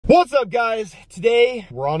What's up, guys? Today,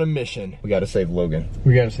 we're on a mission. We gotta save Logan.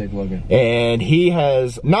 We gotta save Logan. And he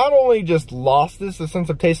has not only just lost the sense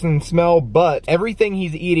of taste and smell, but everything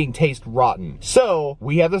he's eating tastes rotten. So,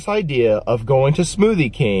 we have this idea of going to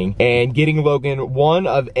Smoothie King and getting Logan one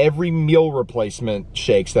of every meal replacement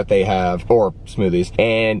shakes that they have, or smoothies,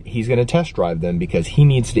 and he's gonna test drive them because he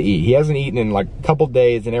needs to eat. He hasn't eaten in like a couple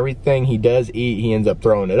days, and everything he does eat, he ends up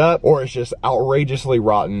throwing it up, or it's just outrageously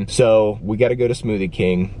rotten. So, we gotta go to Smoothie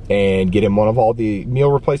King and get him one of all the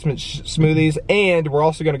meal replacement smoothies, and we're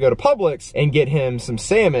also going to go to Publix and get him some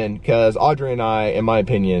salmon, because Audrey and I, in my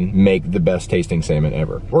opinion, make the best tasting salmon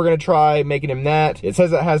ever. We're going to try making him that. It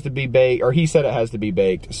says it has to be baked, or he said it has to be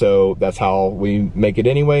baked, so that's how we make it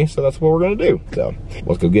anyway, so that's what we're going to do. So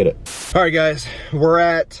let's go get it. All right, guys, we're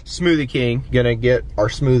at Smoothie King, gonna get our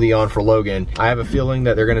smoothie on for Logan. I have a feeling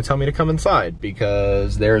that they're going to tell me to come inside,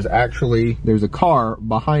 because there's a car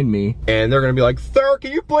behind me, and they're going to be like, "Sir,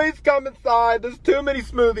 can you please come inside? There's too many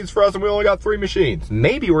smoothies for us and we only got 3 machines."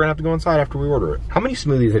 Maybe we're gonna have to go inside after we order it. How many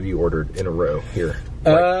smoothies have you ordered in a row here?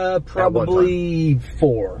 Like, probably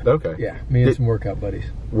 4. Okay. Yeah, me and some workout buddies.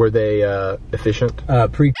 Were they efficient?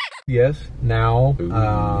 Yes. Now,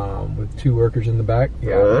 with 2 workers in the back.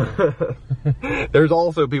 Yeah. There's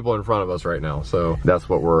also people in front of us right now, so that's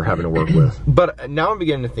what we're having to work with. But now I'm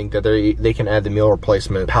beginning to think that they can add the meal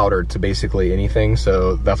replacement powder to basically anything,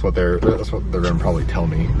 so that's what they're gonna probably tell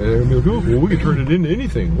me. They're gonna be like, "Oh, well, we can turn it into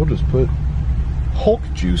anything. We'll just put Hulk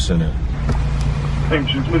juice in it." Hey,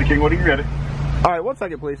 Smoothie King, what are you ready? All right, 1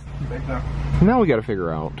 second, please. Thanks, now. Now we gotta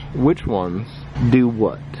figure out which ones do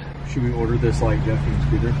what. Should we order this like Jeffy and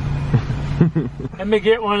Scooter? Let me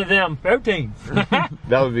get one of them proteins.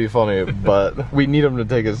 That would be funny, but we need them to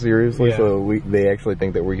take us seriously, yeah. So they actually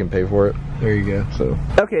think that we can pay for it. There you go. So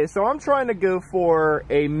okay, so I'm trying to go for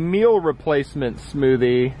a meal replacement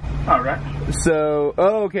smoothie. All right. So,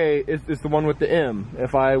 oh, okay, it's the one with the M.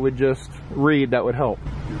 If I would just read, that would help.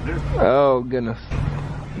 Oh goodness.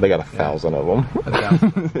 They got 1,000 of them.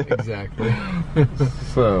 1,000, exactly.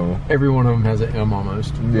 So every one of them has an M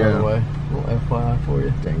almost. Yeah. By the way, a little FYI for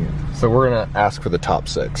you. dang it. So we're gonna ask for the top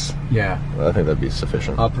 6. Yeah. I think that'd be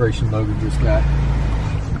sufficient. Operation Logan just got.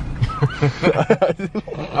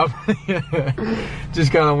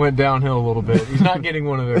 Just kind of went downhill a little bit. He's not getting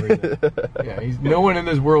one of everything. Yeah, no one in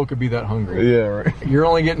this world could be that hungry. Yeah, right. You're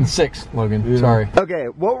only getting 6, Logan. Yeah. Sorry. Okay,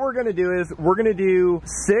 what we're gonna do is we're gonna do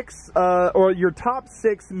 6, or your top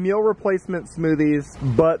 6 meal replacement smoothies,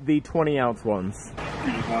 but the 20-ounce ones.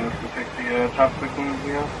 You just want us to pick the top 6 ones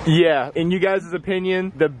we have? Yeah, in you guys'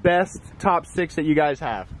 opinion, the best top 6 that you guys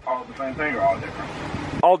have. All the same thing or all different?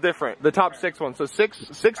 All different. The top 6 ones. So six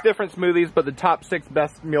different smoothies, but the top 6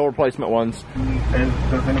 best meal replacement ones.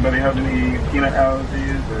 Does anybody have any peanut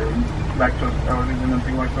allergies or lactose allergies or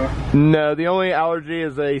anything like that? No, the only allergy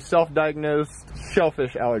is a self-diagnosed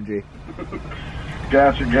shellfish allergy.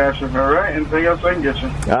 Gotcha. All right. Anything else I can get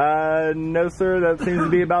you? No sir, that seems to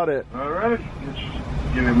be about it. All right.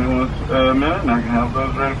 Give me a minute and I can have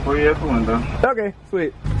those ready for you at the window. Okay,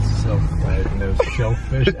 sweet. Self-diagnosed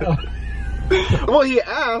shellfish. Well, he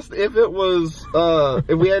asked if it was,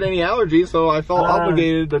 if we had any allergies, so I felt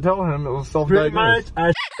obligated to tell him it was Pretty much, self-diagnosed.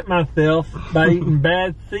 I shit myself by eating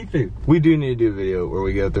bad seafood. We do need to do a video where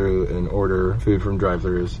we go through and order food from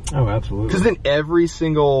drive-thrus. Oh, absolutely. Because then every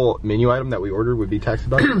single menu item that we ordered would be tax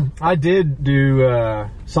deductible. I did do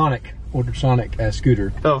Sonic. Ordered Sonic as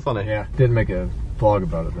Scooter. Oh, funny. Yeah. Didn't make a vlog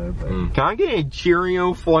about it though. But. Can I get a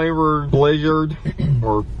Cheerio flavored Blizzard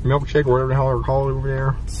or milkshake or whatever the hell they're called over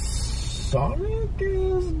there? Sonic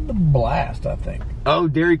is the blast, I think. Oh,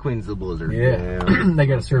 Dairy Queen's the Blizzard. Yeah. They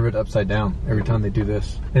gotta serve it upside down every time they do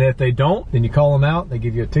this. And if they don't, then you call them out, they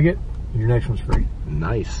give you a ticket, and your next one's free.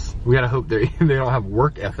 Nice. We gotta hope they don't have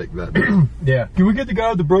work ethic that day. Yeah. Can we get the guy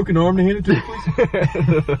with the broken arm to hand it to us,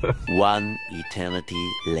 please? One eternity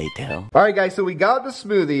later. All right, guys, so we got the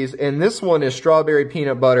smoothies, and this one is strawberry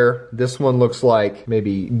peanut butter. This one looks like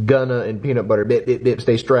maybe Gunna and peanut butter, bip,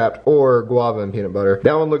 stay strapped, or guava and peanut butter.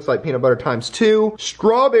 That one looks like peanut butter ×2.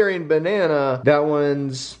 Strawberry and banana, that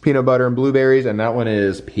one's peanut butter and blueberries, and that one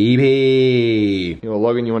is PP. You know,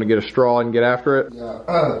 Logan, you wanna get a straw and get after it?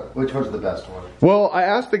 Yeah. Which one's the best one? Well, I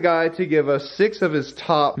asked the guy to give us 6 of his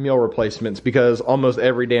top meal replacements because almost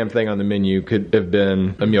every damn thing on the menu could have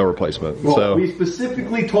been a meal replacement. Well, so we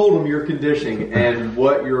specifically told him your condition and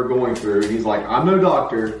what you were going through. He's like, I'm no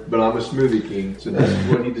doctor, but I'm a smoothie king. So this is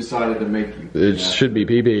what he decided to make you. it should be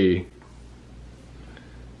PB.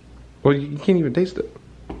 Well, you can't even taste it.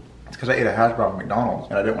 It's because I ate a hash brown at McDonald's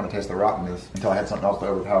and I didn't want to taste the rottenness until I had something else to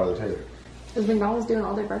overpower the taste. Is McDonald's doing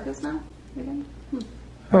all their breakfast now? Again?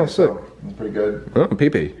 Oh, sick. So, it's pretty good. Oh,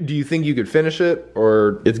 pee-pee. Do you think you could finish it,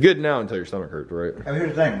 or it's good now until your stomach hurts, right? I mean,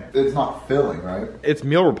 here's the thing. It's not filling, right? It's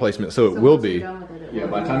meal replacement, so it will be. Yeah,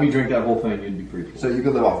 by the time you drink that whole thing, you'd be pretty full. So you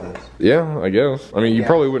could live off this. Yeah, I guess. I mean, you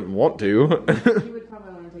probably wouldn't want to. You would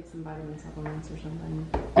probably want to take some vitamin supplements or something.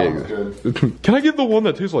 Oh, that's good. Can I get the one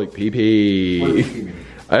that tastes like pee-pee? What does pee mean?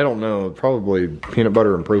 I don't know. Probably peanut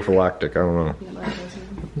butter and prophylactic. I don't know. Peanut butter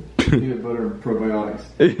poison. Peanut butter and probiotics.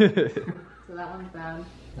 So that one's bad.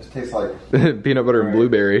 This tastes like... Peanut butter and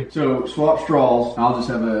blueberry. So swap straws. I'll just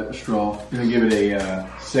have a straw. I'm gonna give it a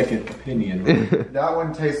second opinion. That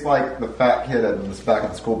one tastes like the fat kid in the back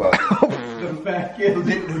of the school bus. The fat kid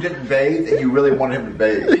who didn't bathe and you really wanted him to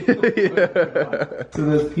bathe. Yeah. So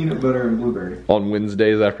there's peanut butter and blueberry. On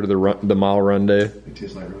Wednesdays after the mile run day. It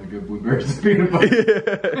tastes like really good blueberries and peanut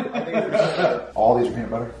butter. All these are peanut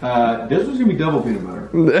butter? This was gonna be double peanut butter.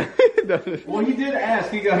 Well, he did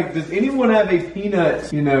ask. He got, does anyone have a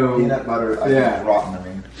peanut, you know? Peanut butter, I think it's rotten, I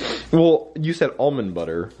mean. Well, you said almond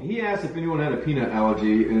butter. He asked if anyone had a peanut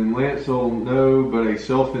allergy, and Lance told no, but a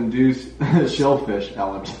self-induced shellfish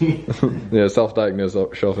allergy. Yeah, self-diagnosed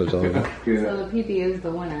shellfish allergy. So the pee-pee is the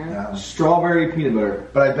winner. Yeah. Strawberry peanut butter.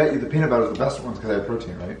 But I bet you the peanut butter is the best ones because they have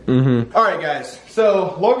protein, right? Mm-hmm. All right, guys.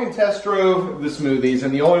 So Logan test drove the smoothies,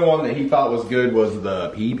 and the only one that he thought was good was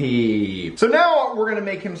the pee-pee. So now we're gonna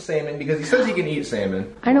make him salmon because he says he can eat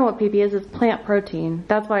salmon. I know what pee-pee is. It's plant protein.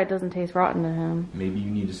 That's why it doesn't taste rotten to him. Maybe you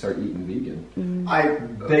need to start eating vegan.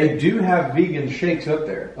 They do have vegan shakes up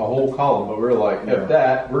there, a whole column, but we're like, at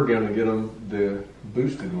that, we're gonna get them the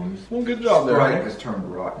boosted ones. Well, good job there. Right, it's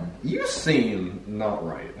turned rotten. You seem not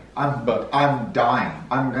right. I'm dying.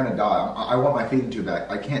 I'm gonna die. I want my feeding tube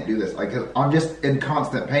back. I can't do this. Cause I'm just in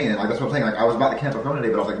constant pain. And like that's what I'm saying. Like I was about to cancel film today,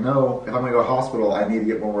 but I was like, no. If I'm gonna go to the hospital, I need to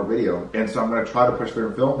get one more video. And so I'm gonna try to push through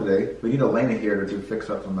and film today. We need Elaina here to do fix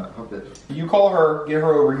up on that hook bit. You call her, get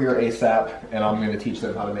her over here ASAP, and I'm gonna teach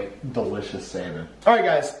them how to make delicious salmon. All right,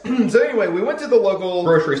 guys. So anyway, we went to the local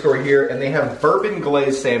grocery store here, and they have bourbon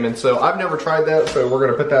glazed salmon. So I've never tried that, so we're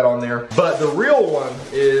gonna put that on there. But the real one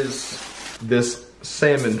is this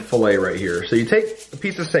salmon fillet right here. So you take a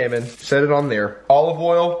piece of salmon, set it on there, olive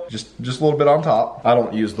oil, just a little bit on top. I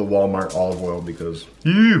don't use the Walmart olive oil because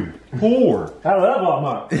you poor. I love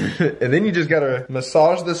Walmart. And then you just gotta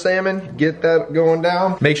massage the salmon, get that going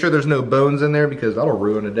down. Make sure there's no bones in there because that'll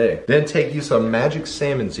ruin a day. Then take you some magic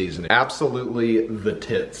salmon seasoning. Absolutely the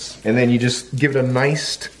tits. And then you just give it a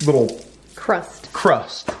nice little crust.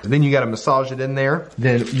 And then you gotta massage it in there.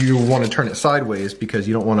 Then you wanna turn it sideways because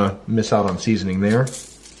you don't wanna miss out on seasoning there.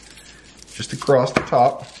 Just across the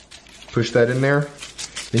top. Push that in there.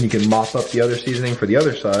 Then you can mop up the other seasoning for the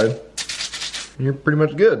other side. And you're pretty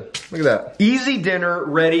much good. Look at that. Easy dinner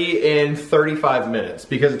ready in 35 minutes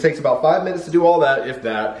because it takes about 5 minutes to do all that, if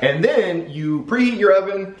that. And then you preheat your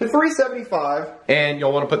oven to 375 and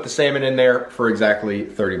you'll want to put the salmon in there for exactly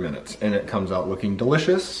 30 minutes. And it comes out looking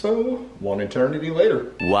delicious, so 1 eternity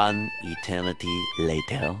later. 1 eternity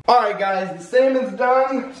later. All right, guys, the salmon's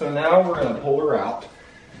done. So now we're gonna pull her out.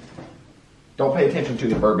 Don't pay attention to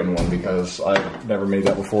the bourbon one because I've never made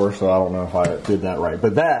that before, so I don't know if I did that right.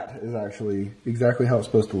 But that is actually exactly how it's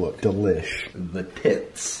supposed to look. Delish. The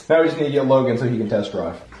tits. Now we just need to get Logan so he can test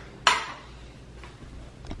drive.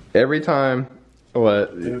 Every time,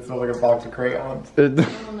 what? It feels like a box of crayons. I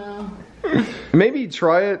don't know. Maybe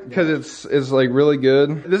try it because it's like really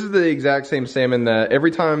good. This is the exact same salmon that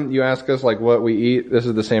every time you ask us like what we eat, this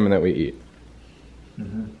is the salmon that we eat.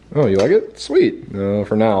 Mm-hmm. Oh, you like it? Sweet. No,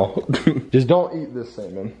 for now. Just don't eat this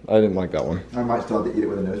salmon. I didn't like that one. I might still have to eat it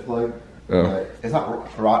with a nose plug. Oh. It's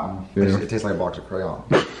not rotten. Yeah. It tastes like a box of crayons,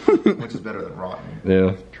 which is better than rotten.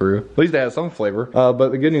 Yeah, true. At least it has some flavor. But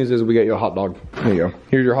the good news is we got you a hot dog. There you go.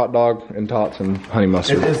 Here's your hot dog and tots and honey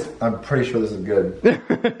mustard. It is. I'm pretty sure this is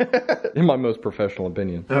good. In my most professional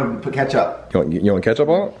opinion. Put ketchup. You want ketchup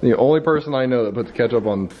on it? The only person I know that puts ketchup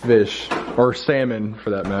on fish, or salmon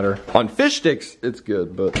for that matter. On fish sticks, it's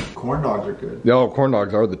good, but... Corn dogs are good. Oh, corn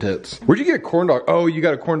dogs are the tits. Where'd you get a corn dog? Oh, you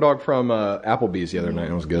got a corn dog from Applebee's the other night.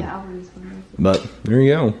 It was good. Yeah, Applebee's. But there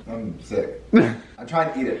you go. I'm sick. I'm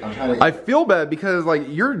trying to eat it. I feel bad because like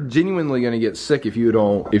you're genuinely gonna get sick if you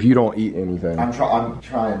don't eat anything. I'm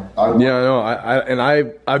trying. Yeah, I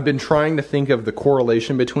know. I've been trying to think of the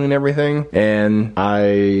correlation between everything, and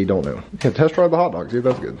I don't know. Yeah, test drive the hot dog. See if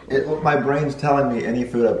that's good. My brain's telling me any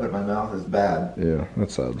food I put in my mouth is bad. Yeah,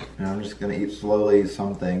 that's sad. And I'm just gonna eat slowly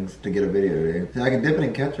some things to get a video today. See, I can dip it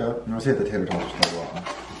in ketchup. And I'll see if the tater tots are still rotten.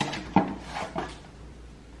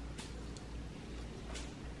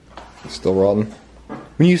 It's still rotten.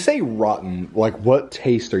 When you say rotten, like what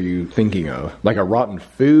taste are you thinking of? Like a rotten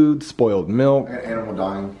food, spoiled milk? Animal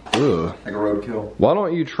dying. Ugh. Like a roadkill. Why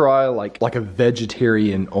don't you try like a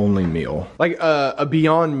vegetarian only meal? Like a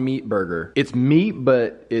Beyond Meat burger. It's meat,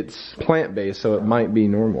 but it's plant-based, so it might be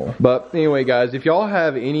normal. But anyway, guys, if y'all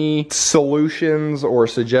have any solutions or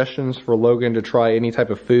suggestions for Logan to try any type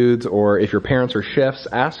of foods, or if your parents are chefs,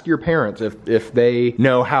 ask your parents if they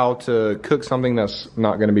know how to cook something that's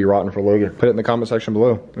not gonna be rotten for Logan. Put it in the comment section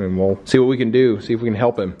below and we'll see what we can do, see if we can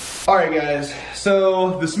help him. All right, guys,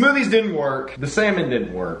 so the smoothies didn't work, the salmon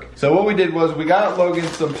didn't work. So what we did was we got Logan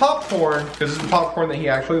some popcorn, because this is popcorn that he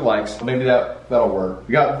actually likes. Maybe that'll work.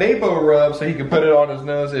 We got Vapo Rub so he could put it on his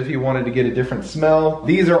nose if he wanted to get a different smell.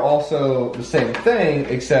 These are also the same thing,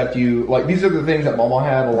 except these are the things that Mama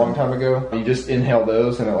had a long time ago. You just inhale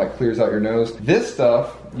those and it like clears out your nose. This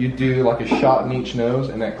stuff, you do like a shot in each nose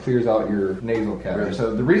and that clears out your nasal cavity. Right.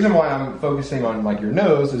 So the reason why I'm focusing on like your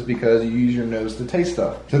nose is because you use your nose to taste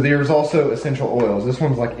stuff. So there's also essential oils. This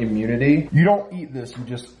one's like immunity. You don't eat this, you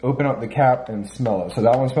just open up the cap and smell it. So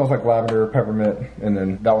that one smells like lavender, peppermint, and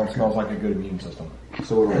then that one smells like a good immune system.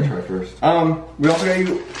 So what do I try first? We also got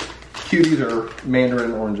you cuties or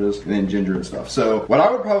mandarin oranges and then ginger and stuff. So what I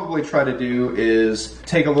would probably try to do is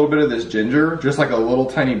take a little bit of this ginger, just like a little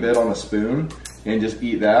tiny bit on a spoon, and just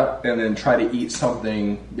eat that, and then try to eat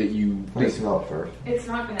something that you smell it first. It's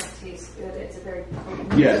not gonna taste good. It's a very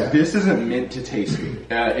yeah, this isn't meant to taste good.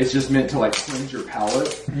 It's just meant to like cleanse your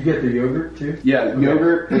palate. You get the yogurt too? Yeah,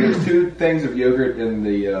 yogurt. There's 2 things of yogurt in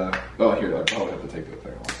the. Oh, here, I'll probably have to take the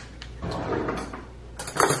thing off.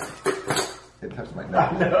 It touched my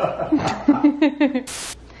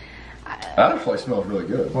nose. That actually smells really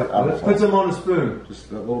good. Put some on a spoon.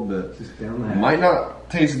 Just a little bit. Just down the hatch. Might not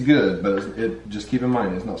taste good, but it just keep in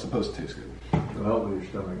mind it's not supposed to taste good. It'll help with your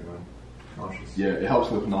stomach going nauseous. Yeah, it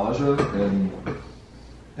helps with nausea and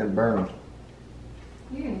It burns.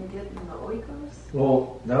 You didn't get the Oikos?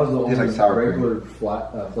 Well, that was the only like sour regular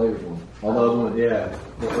flavored one. All the other ones, yeah.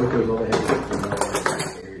 The Oikos, all they had.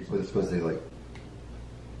 What it's supposed to be like?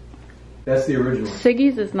 That's the original.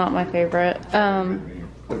 Siggy's is not my favorite.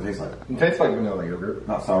 What it tastes like? it tastes like vanilla yogurt.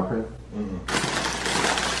 Not sour cream?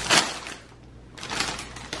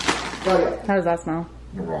 How does that smell?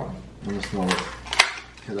 You're wrong. I'm gonna smell it.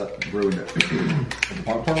 Because that ruined it. The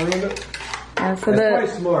popcorn ruined it? Yeah, so That's probably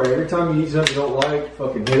smart. Every time you eat something you don't like,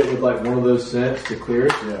 fucking hit it with like one of those scents to clear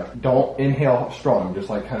it. Yeah. Don't inhale strong, just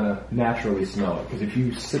like kind of naturally smell it. Because if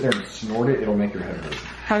you sit there and snort it, it'll make your head hurt.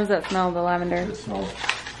 how does that smell, the lavender? It smells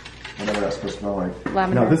whatever that's supposed to smell like.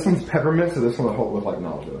 Lavender. No, this one's peppermint, so this one will help with like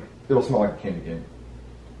nausea. It'll smell like a candy cane.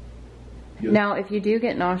 Now, if you do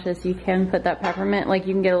get nauseous, you can put that peppermint, like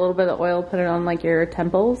you can get a little bit of oil, put it on like your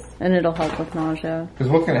temples, and it'll help with nausea. Because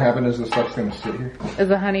what's going to happen is the stuff's going to sit here. Is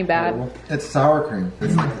the honey bad? It's sour cream.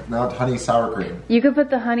 It's like not honey sour cream. You could put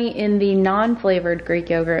the honey in the non-flavored Greek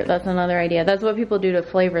yogurt. That's another idea. That's what people do to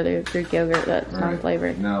flavor their Greek yogurt that's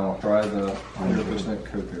non-flavored. Now, try the 100%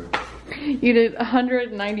 cocoa. You did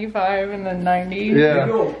 195 and then 90. Yeah.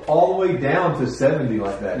 You go all the way down to 70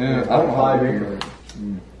 like that. Yeah, I don't know how they do it.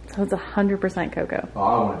 So it's 100% cocoa. Oh,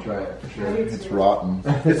 I want to try it for sure. It's rotten.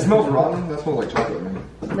 It smells rotten. That smells like chocolate, man.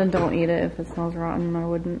 Then don't eat it if it smells rotten. I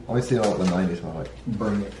wouldn't. Let me see what the 90s smell like.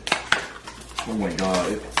 Burn it. Oh my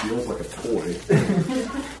god, it feels like a toy.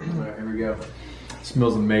 Alright, here we go. It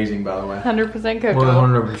smells amazing, by the way. 100% cocoa.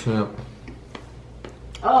 100%.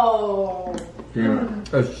 Oh. Yeah,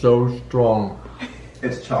 it's so strong.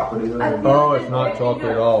 It's chocolatey. Oh, it's not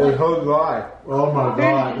chocolate at all. It's whole dry. Oh my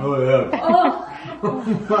god. Oh yeah. Oh. Oh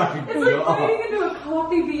my It's like biting into a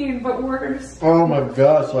coffee bean, but worse. Oh my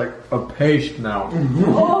god, it's like a paste now.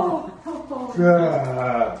 Oh.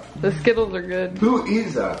 The Skittles are good. Who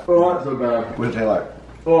eats that? Oh, that's so bad. What does it taste like?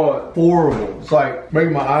 Oh, horrible. It's like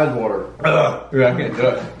making my eyes water. Ugh. Dude, I can't do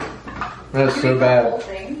it. That's so The whole bad.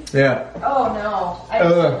 thing. Yeah. Oh no. I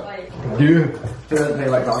don't like. Dude. It doesn't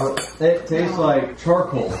taste like chocolate. It tastes like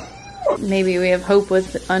charcoal. Maybe we have hope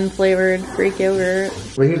with unflavored Greek yogurt.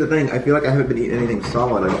 But here's the thing, I feel like I haven't been eating anything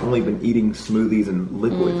solid. I've only been eating smoothies and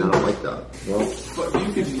liquids, and I don't like that. Well, But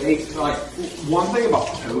you can make, like, one thing about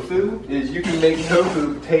tofu is you can make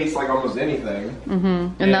tofu taste like almost anything.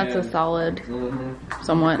 And that's a solid,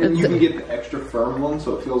 somewhat. And you It's, can get the extra firm one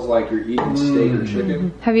so it feels like you're eating steak or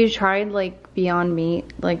chicken. have you tried like Beyond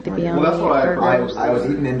Meat, like the Beyond Well, that's Meat what I burgers? I was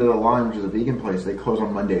eating into the Lime, which is a vegan place. They close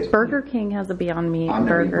on Mondays. Burger King has a Beyond Meat I'm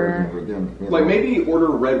never eating burger. burgers again. Like maybe order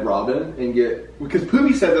Red Robin and get, because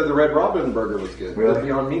Poobie said that the Red Robin burger was good. Really? The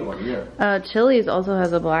Beyond Meat one, yeah. Chili's also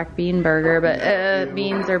has a black bean burger, but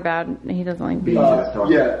beans are bad. He doesn't like beans.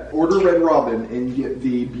 Yeah, order Red Robin and get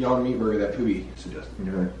the Beyond Meat burger that Poobie suggested.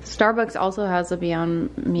 Starbucks also has a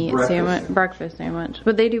Beyond Meat Breakfast. breakfast sandwich,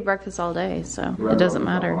 but they do breakfast all day, so it doesn't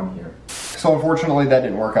matter. So unfortunately that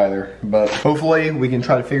didn't work either, but hopefully we can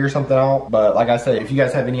try to figure something out. But like I said, if you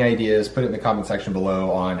guys have any ideas, put it in the comment section below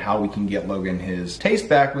on how we can get Logan his taste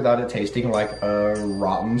back without it tasting like a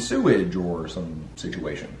rotten sewage or some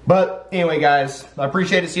situation. But anyway guys, I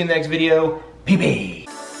appreciate it. See you in the next video. Pee-pee.